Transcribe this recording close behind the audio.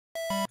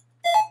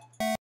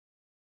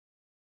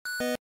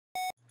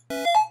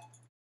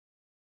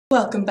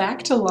Welcome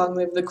back to Long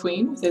Live the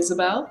Queen with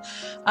Isabel.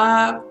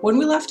 When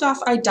we left off,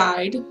 I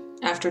died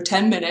after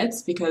 10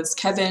 minutes because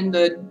Kevin,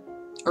 the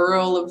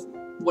Earl of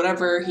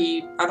whatever,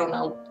 I don't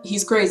know,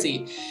 he's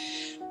crazy.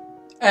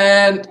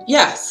 And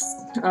yes,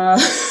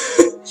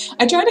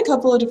 I tried a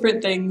couple of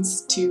different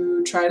things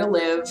to try to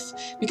live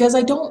because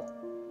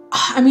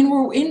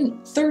we're in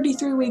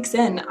 33 weeks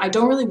in. I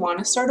don't really want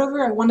to start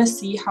over. I want to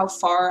see how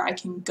far I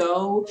can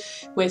go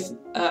with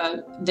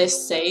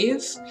this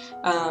save.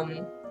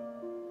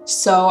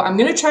 So I'm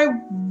gonna try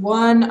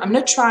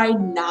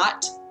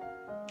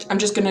I'm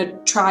just gonna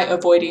try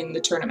avoiding the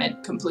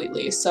tournament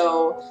completely.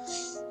 So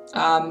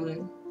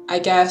I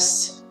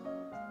guess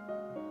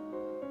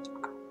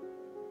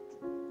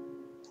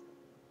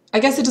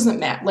it doesn't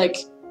matter. Like,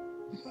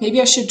 maybe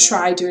I should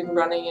try doing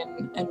running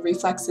and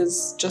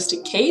reflexes just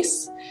in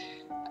case.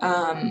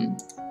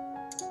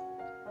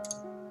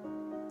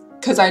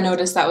 Because I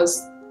noticed that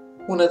was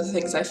one of the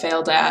things I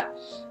failed at.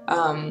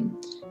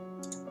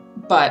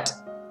 But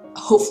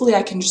hopefully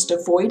I can just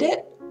avoid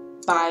it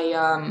by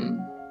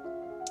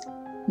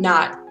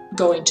not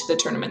going to the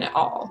tournament at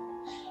all.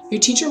 Your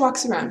teacher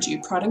walks around you,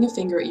 prodding a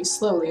finger at you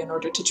slowly in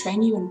order to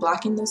train you in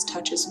blocking those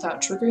touches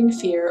without triggering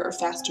fear or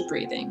faster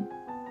breathing.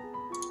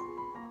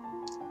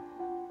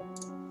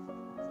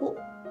 Oh,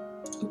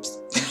 oops.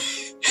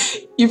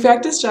 You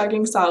practice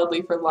jogging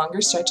solidly for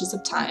longer stretches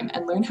of time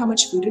and learn how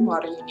much food and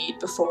water you need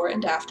before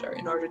and after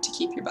in order to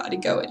keep your body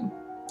going.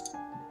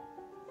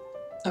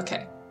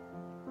 Okay.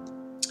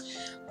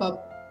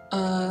 Well,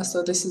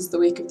 so this is the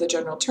week of the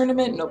general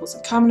tournament. Nobles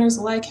and commoners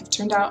alike have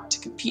turned out to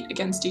compete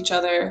against each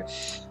other.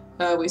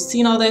 We've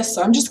seen all this,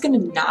 so I'm just gonna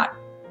not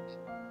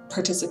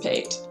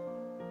participate.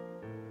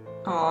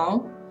 Aw.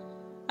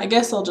 I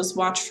guess I'll just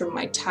watch from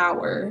my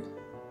tower.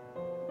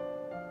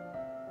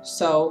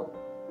 So,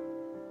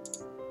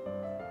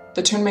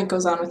 the tournament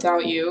goes on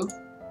without you.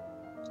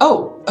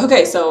 Oh,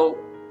 okay, so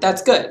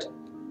that's good.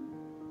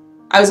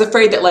 I was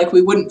afraid that, like,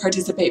 we wouldn't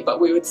participate, but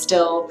we would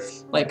still,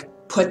 like,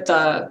 put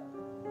the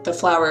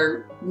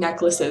flower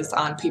necklaces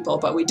on people,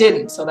 but we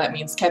didn't, so that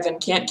means Kevin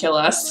can't kill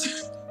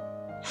us.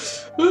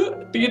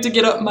 I get to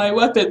get up my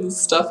weapons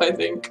stuff, I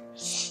think.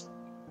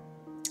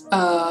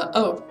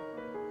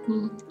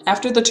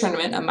 After the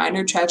tournament, a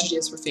minor tragedy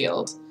is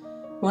revealed.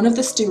 One of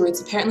the stewards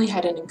apparently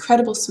had an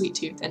incredible sweet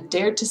tooth and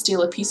dared to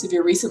steal a piece of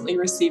your recently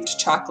received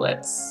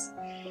chocolates.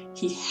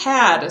 He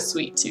had a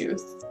sweet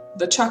tooth.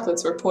 The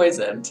chocolates were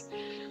poisoned.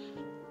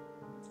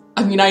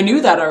 I mean, I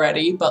knew that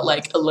already, but,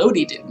 like,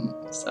 Elodie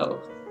didn't,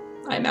 so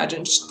I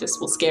imagine this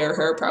will scare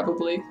her,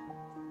 probably.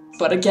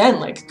 But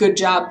again, like, good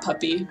job,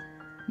 puppy,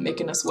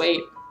 making us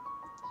wait.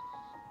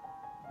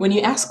 When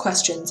you ask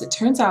questions, it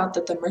turns out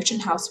that the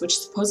merchant house which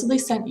supposedly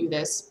sent you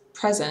this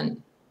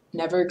present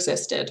never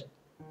existed.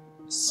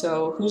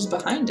 So who's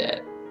behind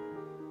it?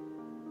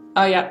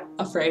 Oh yeah,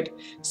 afraid.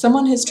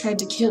 Someone has tried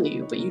to kill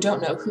you, but you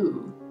don't know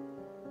who.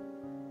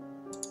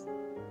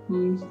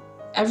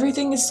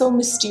 Everything is so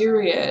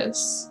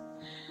mysterious.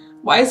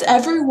 Why is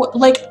everyone,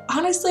 like,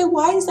 honestly,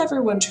 why is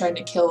everyone trying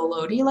to kill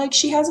Elodie? Like,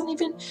 she hasn't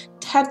even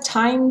had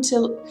time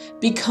to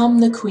become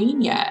the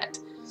queen yet.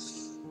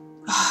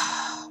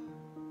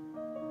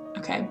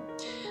 Okay.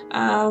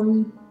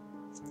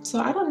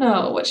 So I don't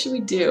know. What should we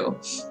do?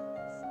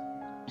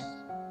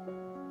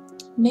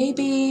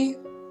 Maybe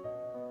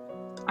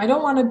I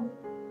don't want to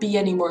be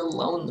any more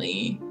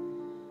lonely.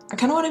 I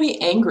kind of want to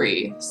be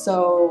angry.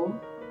 So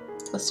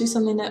let's do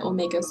something that will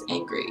make us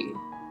angry.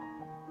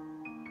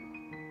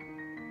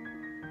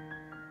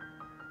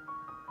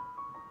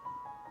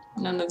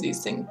 None of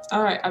these things.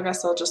 Alright, I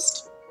guess I'll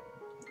just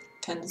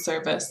attend the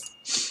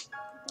service.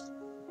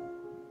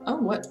 Oh,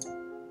 what?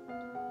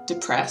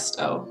 Depressed.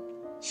 Oh.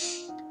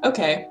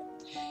 Okay.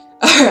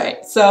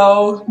 Alright,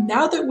 so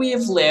now that we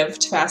have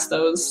lived past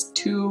those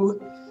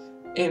two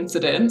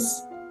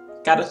incidents,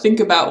 gotta think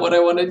about what I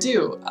want to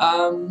do.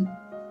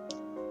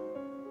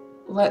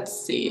 Let's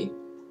see.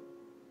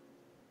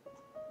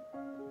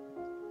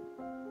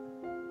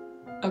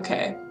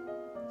 Okay.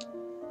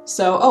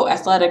 So, oh,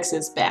 athletics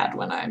is bad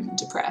when I'm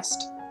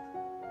depressed.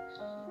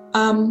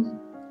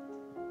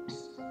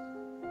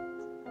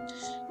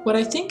 What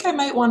I think I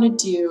might want to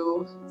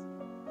do,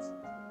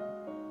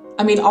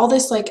 I mean, all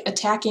this, like,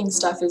 attacking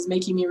stuff is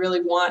making me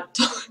really want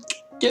to,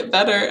 like, get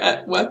better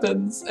at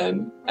weapons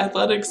and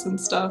athletics and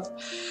stuff.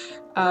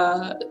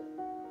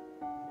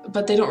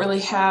 But they don't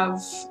really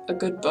have a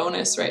good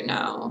bonus right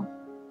now.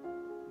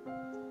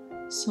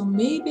 So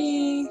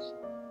maybe,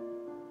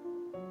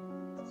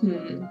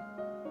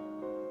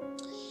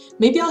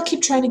 maybe I'll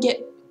keep trying to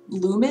get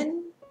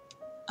Lumen.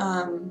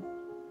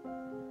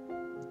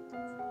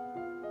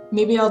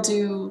 Maybe I'll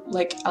do,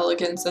 like,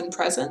 elegance and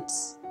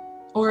presence.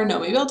 Or no,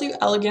 maybe I'll do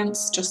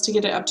elegance just to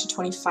get it up to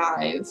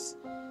 25.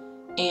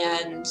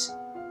 And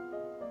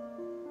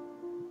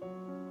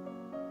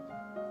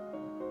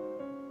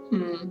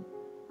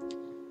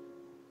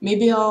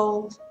maybe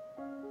I'll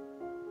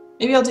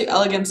do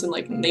elegance and,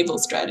 like, naval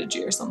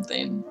strategy or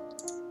something.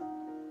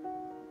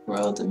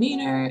 Royal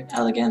demeanor,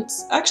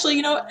 elegance. Actually,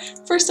 you know what?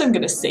 First I'm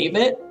gonna save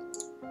it.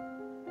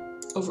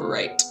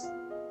 Overwrite.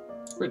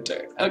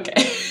 Return. Okay.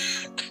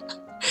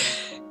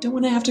 Don't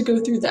want to have to go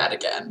through that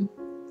again.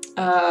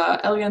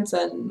 Elegance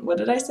and what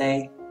did I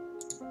say?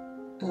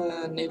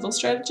 Naval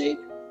strategy?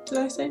 Did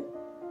I say?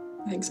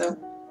 I think so.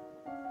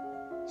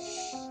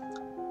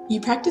 You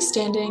practice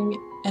standing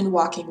and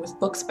walking with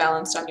books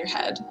balanced on your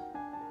head.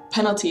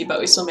 Penalty, but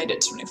we still made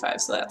it to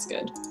 25, so that's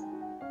good.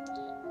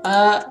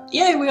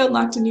 Yay, we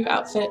unlocked a new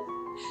outfit.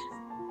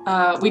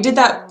 We did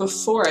that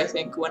before, I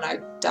think, when I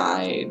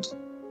died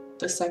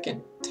the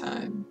second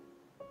time.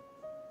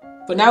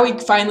 But now we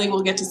finally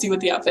will get to see what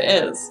the outfit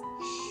is.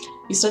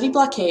 You study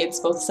blockades,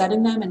 both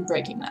setting them and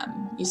breaking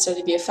them. You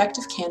study the effect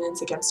of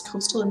cannons against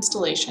coastal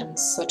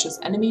installations, such as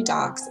enemy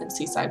docks and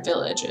seaside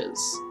villages.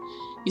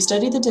 You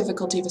study the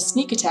difficulty of a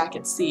sneak attack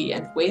at sea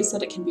and ways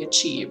that it can be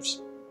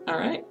achieved.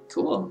 Alright,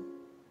 cool.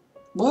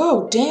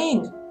 Whoa,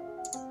 dang!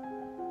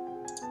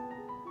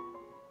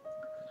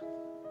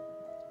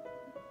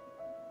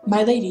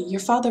 My lady, your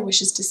father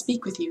wishes to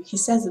speak with you. He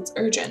says it's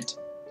urgent.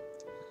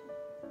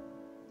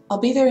 I'll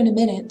be there in a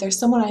minute. There's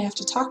someone I have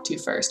to talk to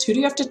first. Who do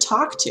you have to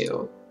talk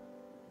to?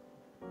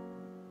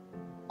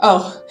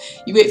 Oh,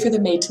 you wait for the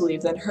maid to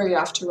leave, then hurry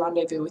off to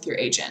rendezvous with your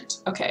agent.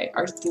 Okay,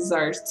 this is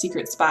our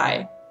secret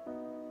spy.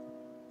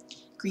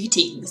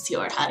 Greetings,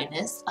 your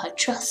highness. I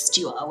trust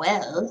you are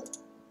well.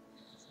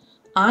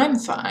 I'm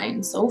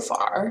fine, so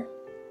far.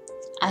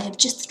 I have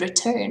just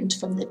returned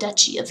from the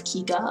Duchy of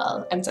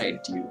Kigal. I'm sorry,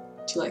 do you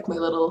like my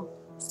little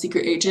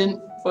secret agent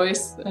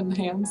voice and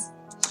hands?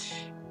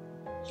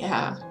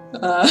 Yeah.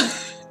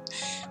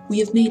 We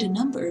have made a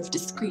number of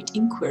discreet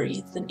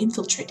inquiries and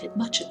infiltrated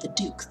much of the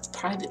Duke's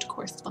private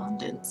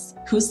correspondence.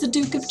 Who's the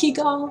Duke of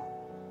Kigal?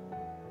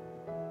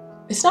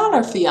 It's not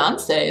our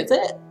fiancé, is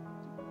it?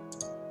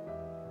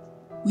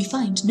 We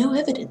find no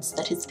evidence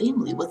that his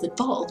family was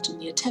involved in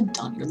the attempt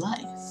on your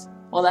life.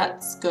 Well,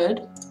 that's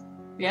good.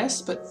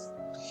 Yes, but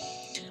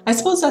I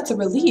suppose that's a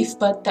relief,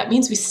 but that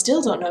means we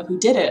still don't know who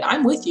did it.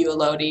 I'm with you,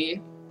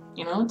 Elodie.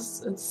 You know,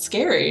 it's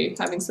scary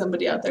having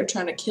somebody out there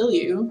trying to kill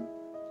you.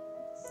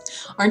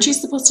 Aren't you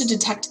supposed to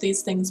detect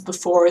these things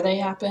before they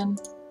happen?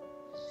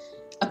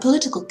 A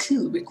political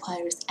coup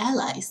requires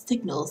allies,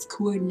 signals,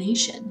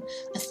 coordination.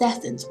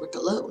 Assassins work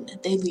alone.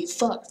 They leave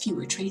far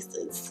fewer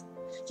traces.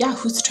 Yeah,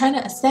 who's trying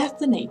to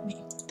assassinate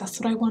me? That's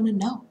what I want to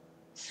know.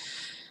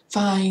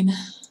 Fine.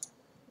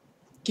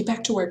 Get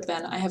back to work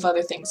then. I have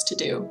other things to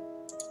do.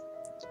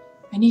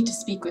 I need to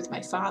speak with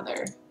my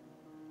father.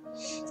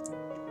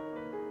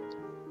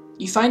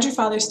 You find your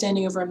father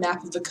standing over a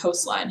map of the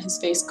coastline, his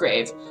face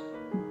grave.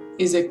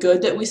 Is it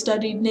good that we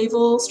studied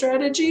naval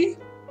strategy?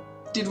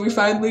 Did we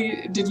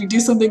do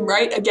something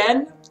right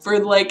again? For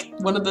like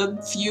one of the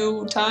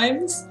few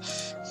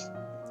times?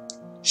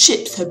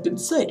 Ships have been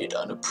sighted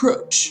on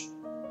approach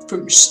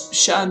from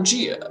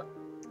Shanjia.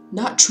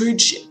 Not trade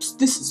ships,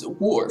 this is a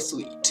war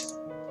fleet.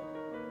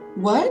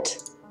 What?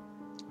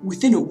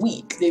 Within a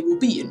week, they will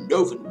be in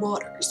Novan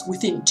waters.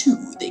 Within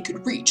 2, they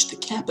could reach the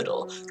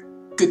capital.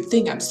 Good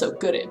thing I'm so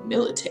good at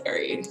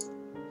military.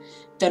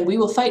 Then we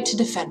will fight to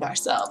defend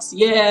ourselves.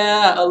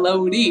 Yeah,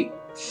 Elodie.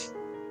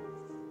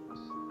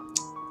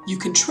 You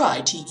can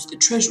try to use the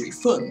treasury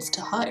funds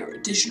to hire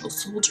additional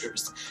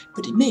soldiers,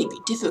 but it may be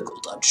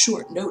difficult on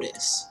short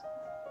notice.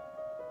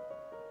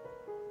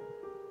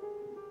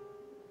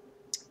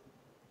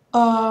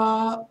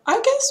 I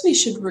guess we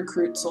should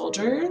recruit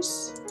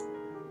soldiers.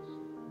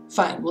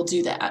 Fine, we'll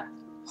do that.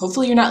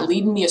 Hopefully you're not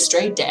leading me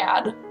astray,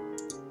 Dad.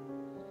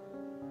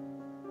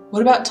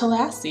 What about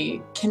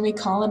Talassi? Can we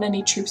call in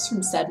any troops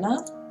from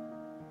Sedna?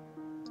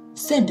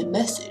 Send a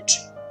message,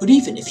 but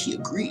even if he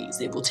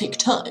agrees, it will take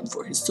time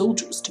for his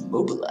soldiers to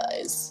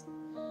mobilize.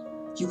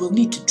 You will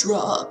need to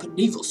draw up a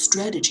naval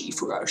strategy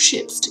for our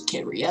ships to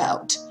carry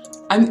out.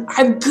 I'm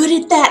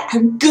good at that!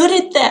 I'm good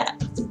at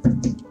that!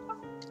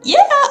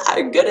 Yeah,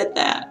 I'm good at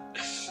that!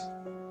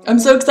 I'm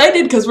so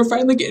excited because we're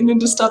finally getting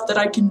into stuff that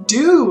I can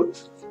do!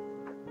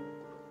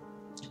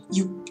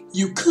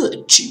 You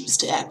could choose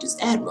to act as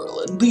admiral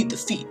and lead the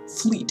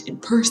fleet in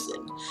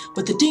person,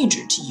 but the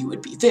danger to you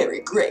would be very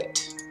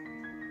great.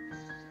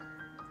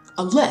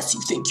 Unless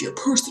you think your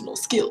personal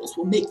skills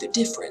will make the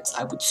difference,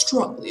 I would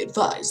strongly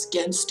advise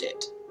against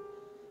it.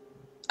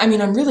 I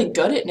mean, I'm really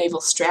good at naval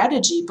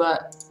strategy,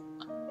 but...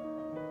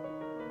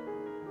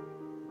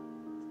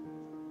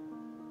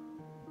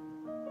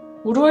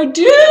 what do I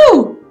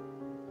do?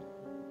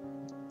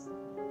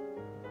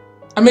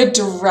 I'm gonna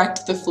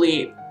direct the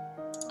fleet.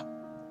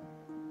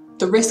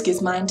 The risk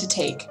is mine to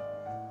take.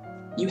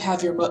 You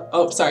have your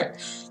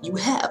You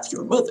have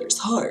your mother's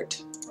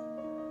heart.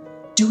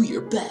 Do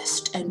your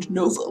best, and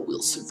Nova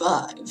will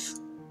survive.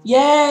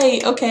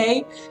 Yay!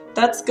 Okay,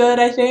 that's good,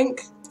 I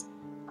think.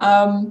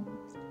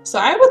 So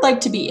I would like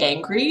to be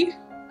angry.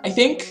 I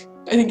think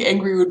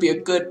angry would be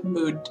a good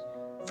mood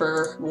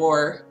for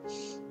war.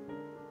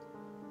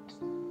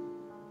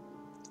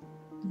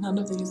 None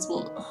of these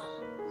will...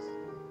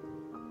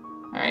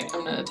 Alright,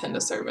 I'm gonna attend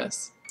a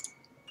service.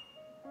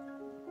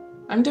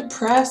 I'm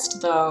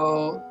depressed,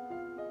 though.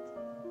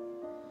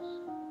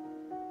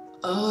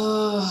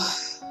 Ugh.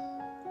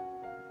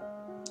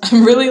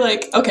 I'm really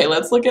like, okay,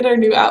 let's look at our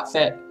new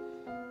outfit.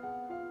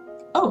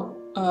 Oh,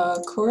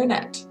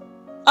 coronet.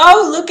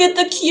 Oh, look at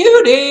the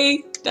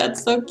cutie!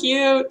 That's so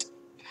cute.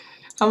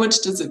 How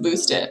much does it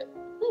boost it?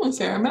 A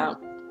fair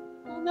amount.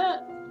 On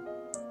that.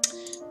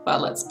 Well,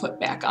 let's put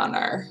back on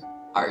our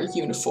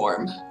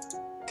uniform,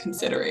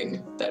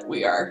 considering that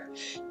we are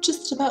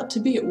just about to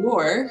be at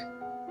war.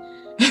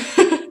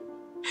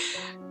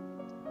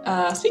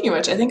 Speaking of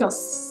which, I think I'll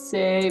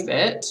save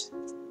it.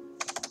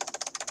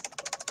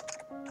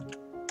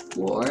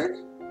 War.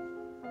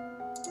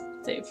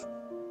 Save.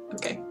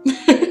 Okay.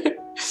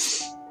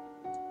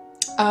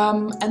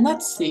 And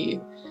let's see.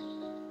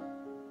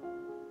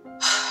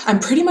 I'm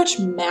pretty much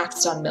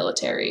maxed on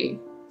military.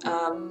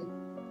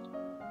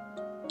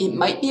 It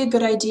might be a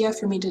good idea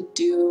for me to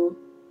do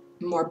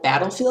more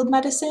battlefield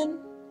medicine.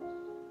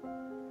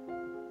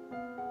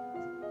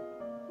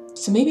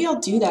 So maybe I'll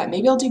do that.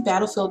 Maybe I'll do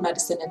battlefield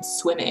medicine and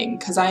swimming,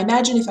 because I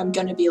imagine if I'm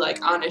going to be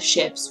like on a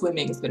ship,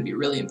 swimming is going to be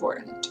really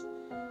important.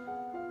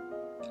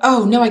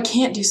 Oh, no, I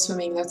can't do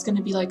swimming. That's going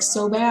to be like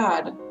so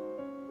bad.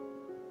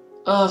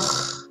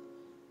 Ugh.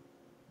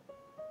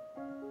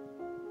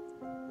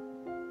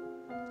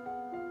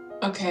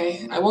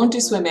 Okay, I won't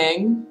do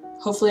swimming.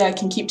 Hopefully I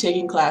can keep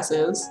taking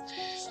classes.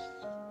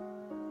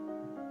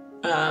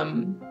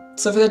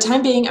 So for the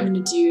time being, I'm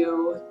going to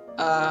do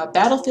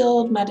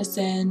battlefield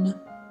medicine.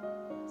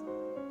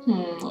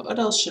 What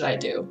else should I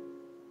do?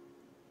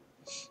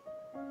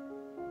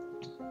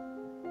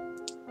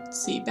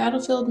 Let's see,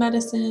 battlefield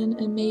medicine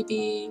and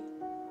maybe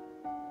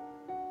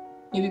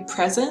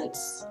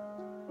presence?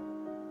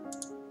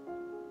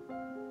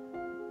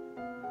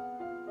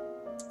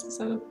 Is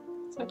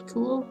that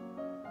cool?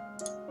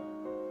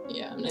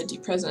 Yeah, I'm gonna do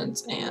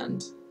presence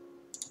and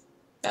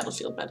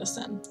battlefield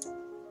medicine.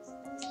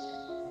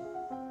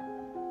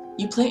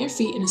 You plant your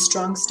feet in a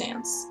strong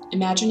stance,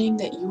 imagining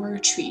that you are a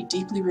tree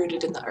deeply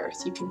rooted in the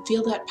earth. You can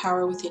feel that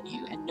power within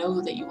you and know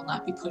that you will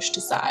not be pushed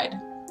aside.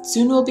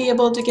 Soon we'll be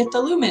able to get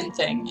the lumen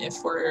thing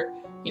if we're,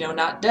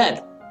 not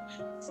dead.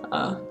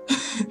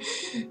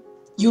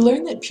 You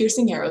learn that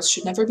piercing arrows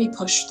should never be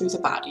pushed through the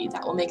body.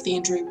 That will make the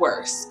injury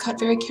worse. Cut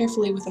very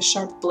carefully with a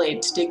sharp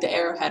blade to dig the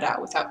arrowhead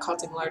out without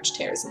causing large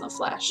tears in the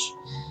flesh.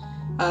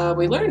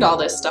 We learned all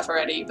this stuff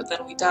already, but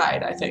then we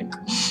died, I think.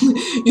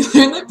 You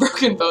learn that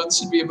broken bones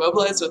should be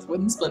immobilized with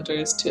wooden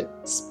splinters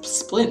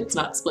splints,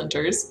 not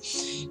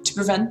splinters, to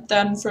prevent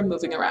them from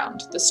moving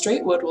around. The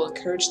straight wood will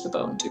encourage the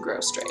bone to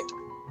grow straight.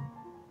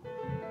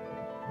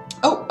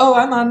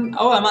 I'm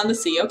on the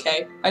sea,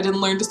 okay. I didn't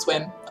learn to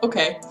swim,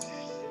 okay.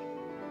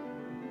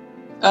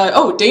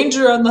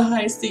 Danger on the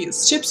high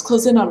seas. Ships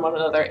close in on one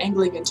another,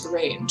 angling into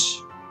range.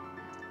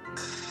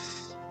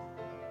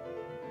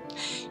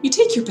 You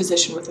take your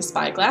position with a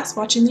spyglass,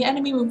 watching the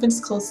enemy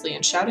movements closely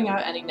and shouting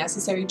out any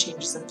necessary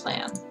changes in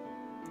plan.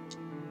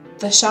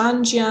 The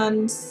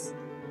Shanjians,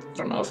 I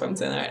don't know if I'm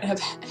saying that right,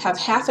 have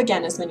half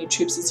again as many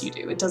troops as you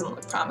do. It doesn't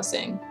look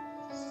promising.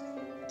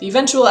 The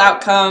eventual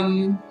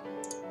outcome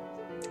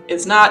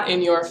is not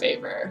in your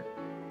favor.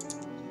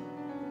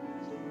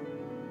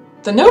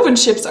 The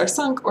Novan ships are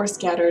sunk or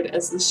scattered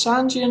as the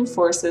Shanjian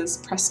forces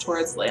press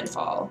towards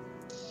landfall.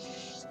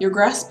 Your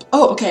grasp...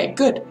 Oh, okay,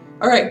 good.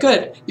 Alright,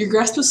 good. Your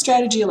grasp of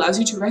strategy allows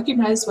you to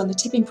recognize when the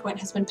tipping point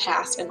has been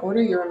passed and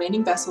order your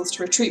remaining vessels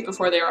to retreat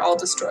before they are all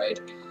destroyed.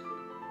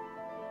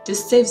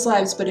 This saves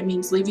lives, but it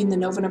means leaving the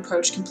Novan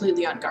approach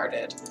completely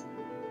unguarded.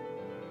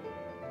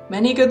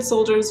 Many good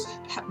soldiers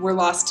were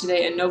lost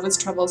today, and Nova's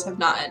troubles have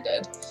not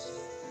ended.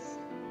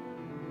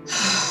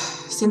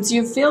 Since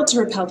you have failed to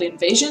repel the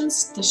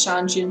invasions, the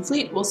Shanjian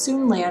fleet will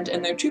soon land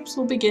and their troops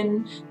will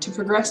begin to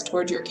progress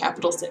toward your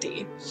capital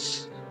city.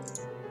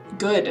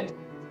 Good.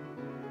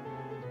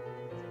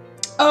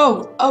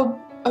 Oh,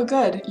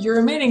 good. Your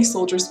remaining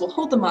soldiers will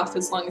hold them off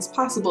as long as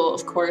possible,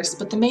 of course,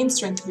 but the main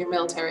strength of your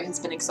military has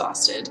been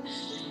exhausted.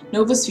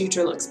 Nova's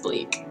future looks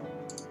bleak.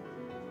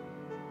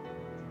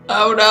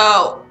 Oh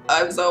no!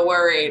 I'm so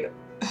worried.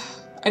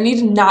 I need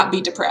to not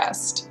be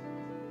depressed.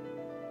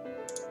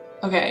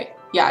 Okay.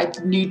 Yeah, I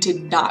need to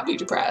not be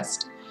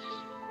depressed.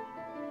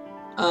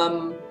 I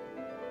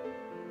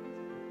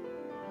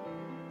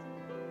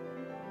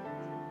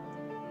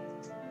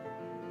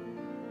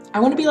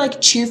want to be like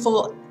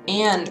cheerful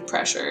and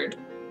pressured.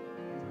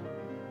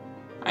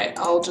 Alright,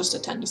 I'll just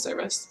attend a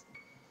service.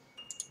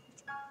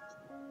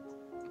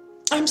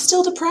 I'm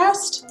still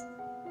depressed?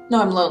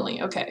 No, I'm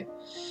lonely, okay.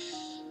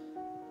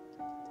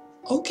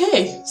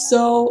 Okay,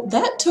 so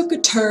that took a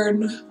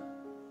turn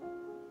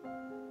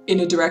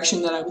in a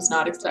direction that I was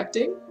not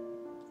expecting.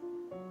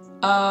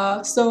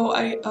 Yeah.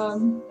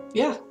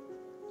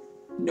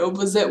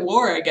 Nova's at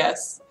war, I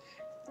guess.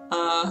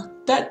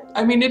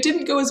 It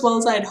didn't go as well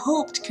as I had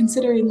hoped,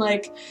 considering,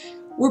 like,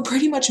 we're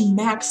pretty much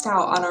maxed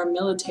out on our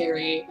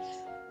military,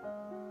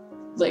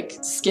 like,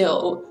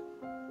 skill.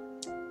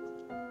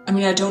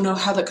 I don't know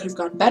how that could have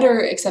gone better,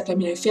 except,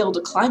 I failed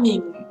a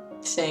climbing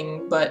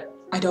thing, but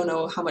I don't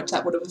know how much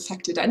that would have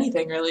affected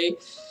anything, really.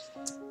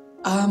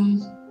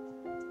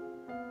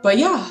 But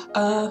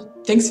yeah,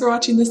 thanks for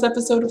watching this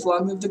episode of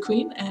Long Live the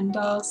Queen, and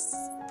I'll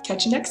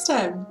Catch you next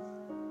time!